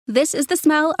This is the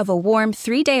smell of a warm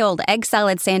 3-day-old egg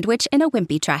salad sandwich in a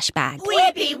wimpy trash bag.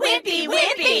 Wimpy, wimpy,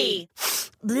 wimpy!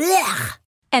 Blech.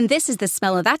 And this is the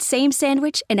smell of that same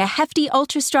sandwich in a hefty,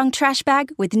 ultra-strong trash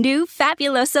bag with new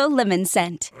Fabuloso lemon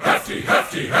scent. Hefty,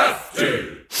 hefty,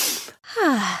 hefty!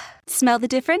 Smell the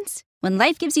difference? When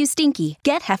life gives you stinky,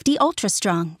 get Hefty Ultra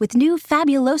Strong with new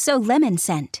Fabuloso lemon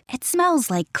scent. It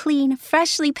smells like clean,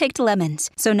 freshly picked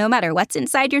lemons. So no matter what's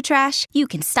inside your trash, you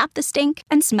can stop the stink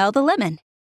and smell the lemon.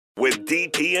 With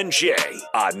DP and J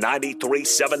on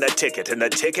 93.7 The Ticket and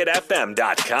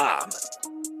theticketfm.com.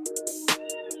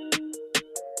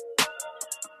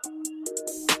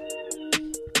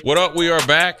 What up? We are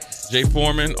back. Jay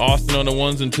Foreman, Austin on the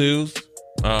ones and twos.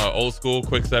 Old school,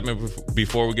 quick segment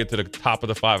before we get to the top of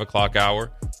the 5 o'clock hour.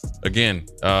 Again,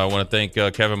 I want to thank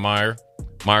Kevin Meyer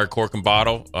Cork and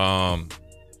Bottle.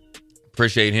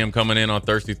 Appreciate him coming in on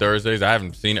Thirsty Thursdays. I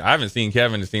haven't seen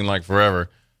Kevin, it seemed like forever.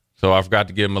 So I forgot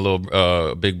to give him a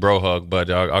little big bro hug, but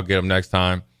I'll get him next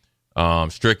time.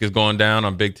 Strick is going down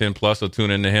on Big Ten Plus, so tune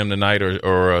into him tonight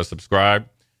or subscribe.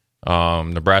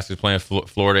 Nebraska's playing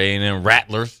Florida A&M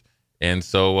Rattlers. And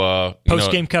so,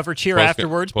 post-game coverage here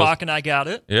afterwards. Bach and I got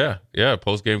it. Yeah.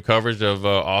 Post-game coverage of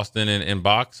Austin and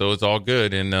Bach. So it's all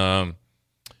good. And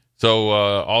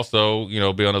also,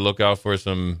 be on the lookout for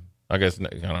some, I guess, I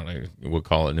don't know, we'll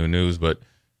call it new news. But,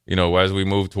 as we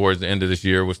move towards the end of this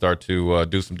year, we'll start to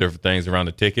do some different things around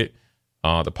the ticket.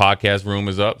 The podcast room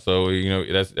is up. So,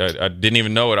 I didn't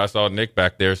even know it. I saw Nick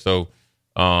back there. So,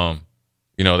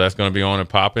 that's going to be on and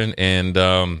popping.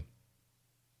 And,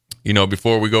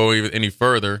 before we go any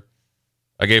further,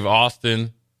 I gave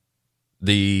Austin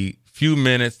the few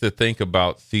minutes to think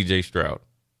about C.J. Stroud.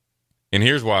 And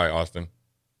here's why, Austin.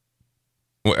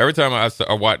 Well, every time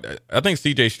I watch, I think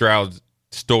C.J. Stroud's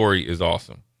story is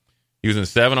awesome. He was in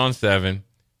 7-on-7,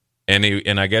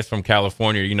 and I guess from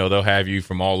California, they'll have you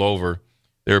from all over.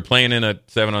 They were playing in a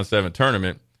 7-on-7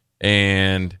 tournament,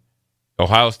 and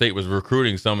Ohio State was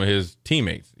recruiting some of his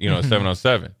teammates,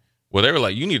 7-on-7. Well, they were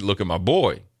like, you need to look at my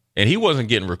boy. And he wasn't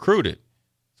getting recruited.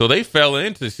 So they fell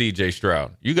into C.J.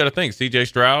 Stroud. You got to think, C.J.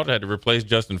 Stroud had to replace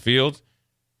Justin Fields,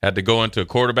 had to go into a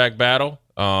quarterback battle.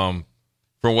 From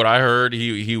what I heard,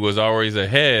 he was always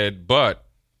ahead, but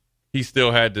he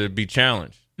still had to be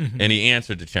challenged. Mm-hmm. And he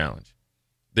answered the challenge.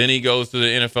 Then he goes to the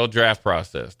NFL draft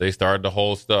process. They started the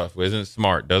whole stuff. Isn't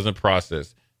smart, doesn't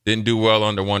process, didn't do well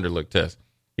on the Wonderlic test.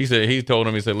 He said,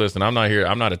 listen, I'm not here.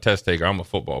 I'm not a test taker. I'm a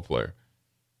football player.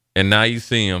 And now you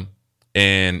see him.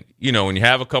 And, when you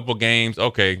have a couple games,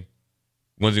 okay,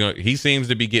 he seems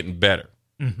to be getting better.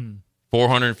 Mm-hmm.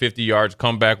 450 yards,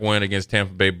 comeback win against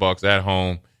Tampa Bay Bucks at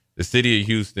home. The city of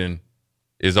Houston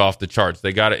is off the charts.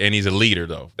 They got it, and he's a leader,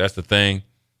 though. That's the thing.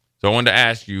 So I wanted to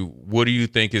ask you, what do you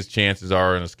think his chances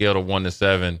are on a scale of 1 to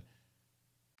 7?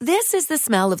 This is the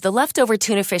smell of the leftover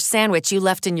tuna fish sandwich you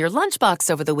left in your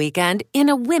lunchbox over the weekend in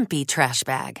a wimpy trash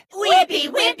bag. Wimpy,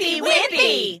 wimpy,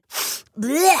 wimpy!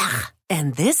 Blech.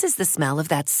 And this is the smell of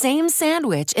that same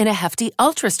sandwich in a Hefty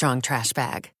Ultra Strong trash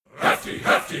bag. Hefty,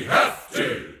 hefty,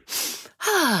 hefty!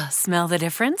 Smell the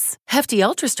difference? Hefty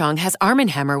Ultra Strong has Arm &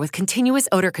 Hammer with continuous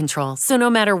odor control, so no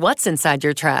matter what's inside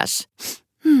your trash,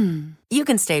 you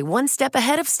can stay one step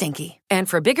ahead of stinky. And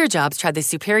for bigger jobs, try the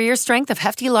superior strength of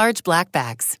Hefty Large Black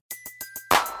Bags.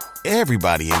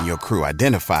 Everybody in your crew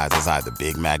identifies as either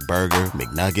Big Mac Burger,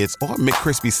 McNuggets, or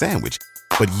McCrispy Sandwich.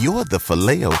 But you're the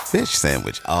Filet-O-Fish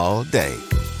Sandwich all day.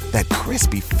 That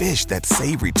crispy fish, that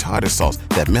savory tartar sauce,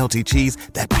 that melty cheese,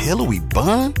 that pillowy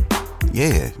bun.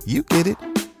 Yeah, you get it.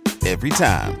 Every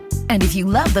time. And if you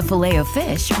love the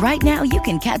Filet-O-Fish, right now you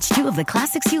can catch 2 of the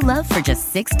classics you love for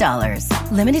just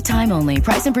 $6. Limited time only.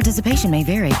 Price and participation may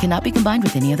vary. Cannot be combined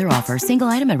with any other offer. Single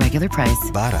item at regular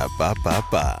price.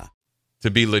 Ba-da-ba-ba-ba.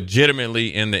 To be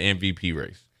legitimately in the MVP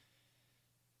race.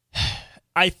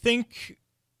 I think...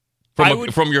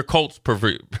 From your Colts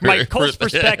my Colts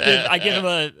perspective, I give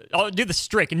him I'll do the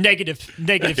strict negative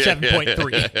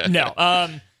 7.3. No,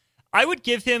 I would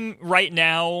give him right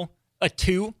now a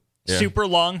 2, super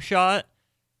long shot,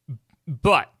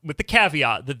 but with the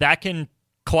caveat that can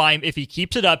climb if he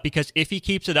keeps it up, because if he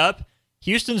keeps it up,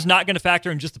 Houston's not going to factor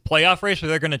in just the playoff race, or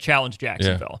they're going to challenge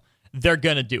Jacksonville. Yeah. They're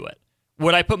going to do it.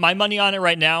 Would I put my money on it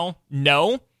right now?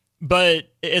 No,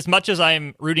 but as much as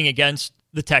I'm rooting against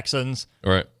the Texans,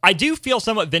 right, I do feel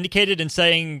somewhat vindicated in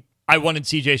saying I wanted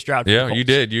C.J. Stroud. Yeah, you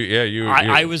did.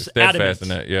 I was adamant in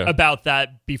that, about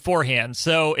that beforehand.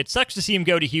 So it sucks to see him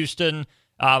go to Houston.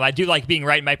 I do like being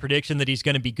right in my prediction that he's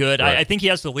going to be good. Right. I think he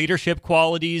has the leadership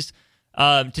qualities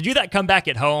to do that comeback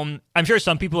at home. I'm sure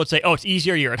some people would say, "Oh, it's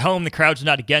easier. You're at home. The crowd's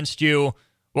not against you."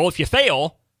 Well, if you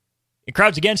fail, The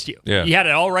crowd's against you. Yeah. You had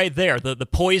it all right there. The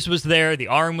poise was there. The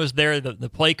arm was there. The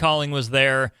play calling was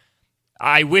there.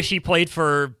 I wish he played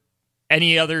for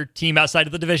any other team outside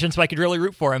of the division so I could really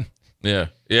root for him. Yeah.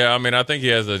 I mean, I think he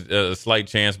has a slight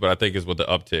chance, but I think it's with the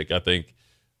uptick. I think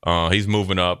he's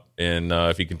moving up, and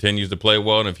if he continues to play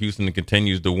well, and if Houston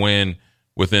continues to win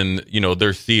within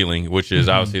their ceiling, which is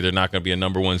obviously they're not going to be a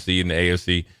number one seed in the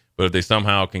AFC, but if they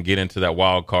somehow can get into that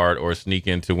wild card or sneak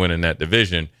into winning that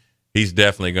division, he's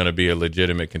definitely going to be a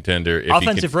legitimate contender.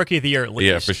 Offensive Rookie of the Year, at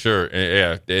least. Yeah, for sure.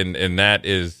 Yeah, and that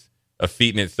is a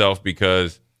feat in itself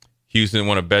because Houston,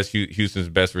 one of Houston's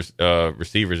best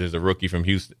receivers, is a rookie from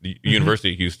Houston,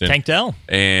 University of Houston. Tank Dell.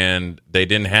 And they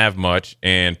didn't have much,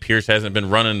 and Pierce hasn't been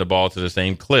running the ball to the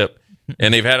same clip,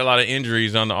 and they've had a lot of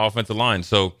injuries on the offensive line.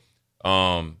 So,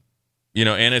 and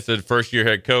it's a first-year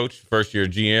head coach, first-year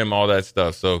GM, all that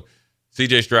stuff. So,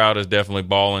 C.J. Stroud is definitely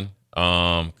balling.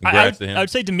 Congrats to him. I would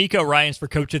say DeMeco Ryans for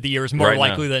Coach of the Year is more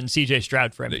likely than C.J.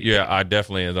 Stroud for MVP. Yeah, I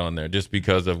definitely is on there just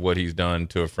because of what he's done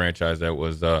to a franchise that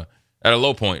was at a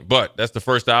low point. But that's the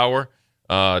first hour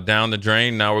down the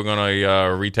drain. Now we're going to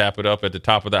retap it up at the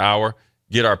top of the hour,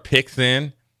 get our picks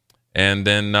in, and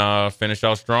then finish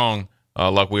out strong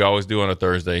like we always do on a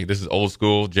Thursday. This is Old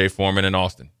School, Jay Foreman in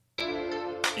Austin.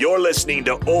 You're listening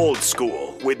to Old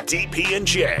School with DP and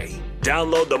J.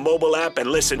 Download the mobile app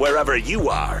and listen wherever you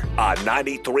are on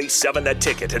 93.7 The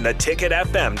Ticket and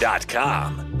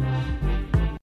theticketfm.com.